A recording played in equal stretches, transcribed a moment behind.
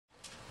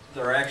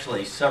There are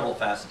actually several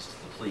facets to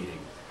the pleading.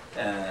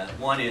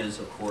 One is,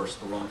 of course,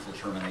 the wrongful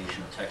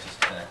termination of Texas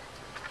Tech,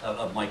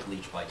 of Mike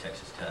Leach by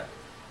Texas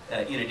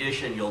Tech. In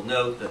addition, you'll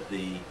note that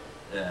the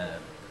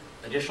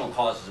additional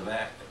causes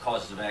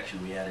of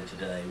action we added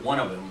today, one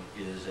of them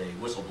is a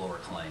whistleblower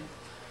claim.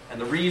 And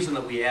the reason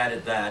that we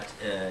added that,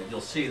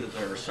 you'll see that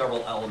there are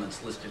several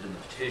elements listed in the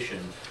petition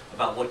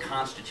about what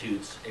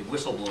constitutes a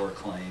whistleblower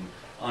claim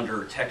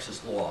under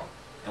Texas law.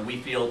 And we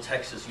feel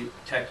Texas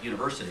Tech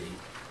University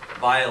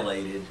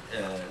violated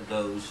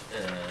those,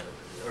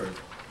 or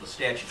the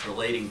statutes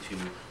relating to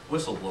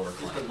whistleblower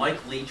claims. That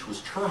Mike Leach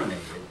was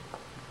terminated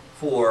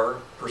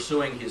for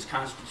pursuing his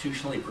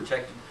constitutionally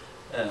protected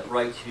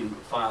right to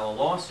file a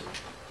lawsuit.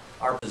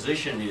 Our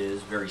position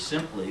is very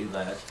simply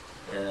that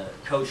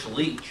Coach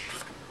Leach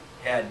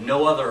had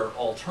no other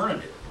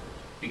alternative,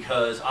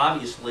 because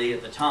obviously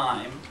at the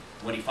time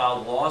when he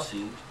filed the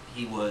lawsuit,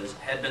 he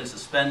had been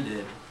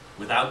suspended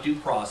without due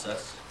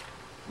process,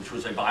 which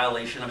was a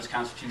violation of his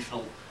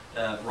constitutional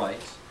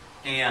rights,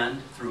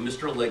 and through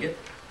Mr. Liggett,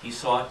 he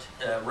sought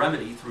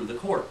remedy through the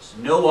courts.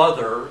 No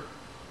other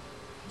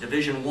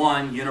Division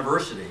I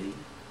university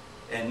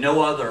and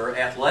no other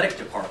athletic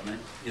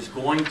department is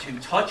going to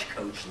touch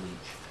Coach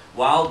Leach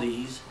while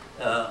these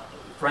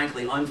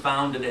frankly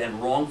unfounded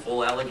and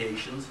wrongful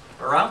allegations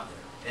are out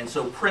there. And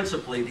so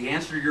principally the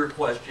answer to your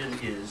question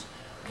is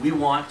we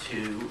want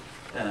to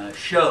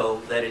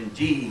show that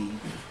indeed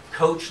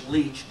Coach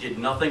Leach did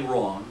nothing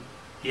wrong.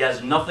 He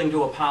has nothing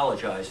to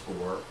apologize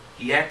for.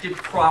 He acted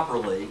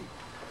properly,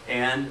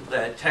 and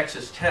that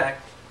Texas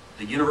Tech,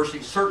 the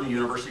university, certain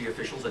university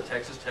officials at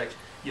Texas Tech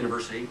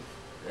University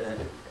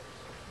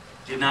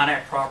did not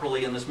act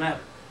properly in this matter.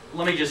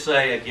 Let me just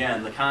say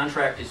again, the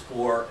contract is a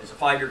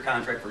 5-year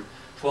contract for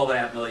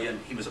 $12.5 million.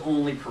 He was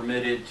only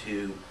permitted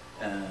to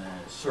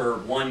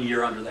serve 1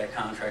 year under that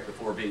contract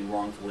before being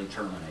wrongfully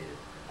terminated.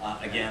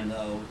 Again,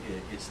 though,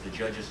 it's the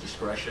judge's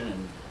discretion,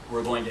 and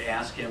we're going to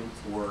ask him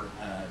for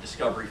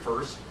discovery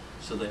first,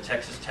 so that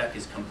Texas Tech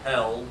is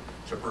compelled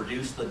to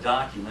produce the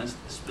documents,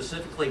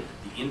 specifically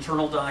the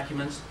internal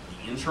documents,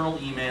 the internal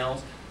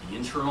emails, the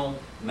internal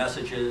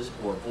messages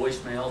or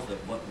voicemails that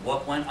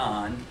what went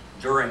on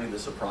during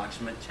this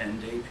approximate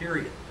 10-day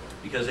period.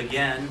 Because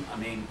again, I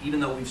mean,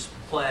 even though we've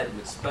pled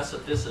with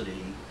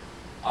specificity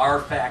our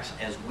facts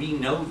as we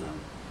know them,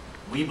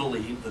 we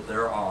believe that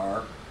there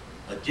are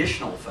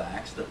additional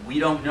facts that we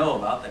don't know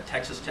about, that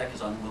Texas Tech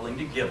is unwilling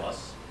to give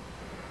us,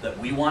 that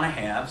we want to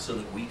have so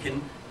that we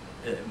can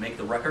make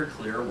the record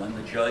clear when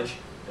the judge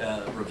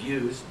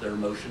reviews their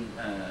motion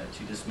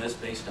to dismiss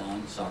based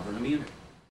on sovereign immunity.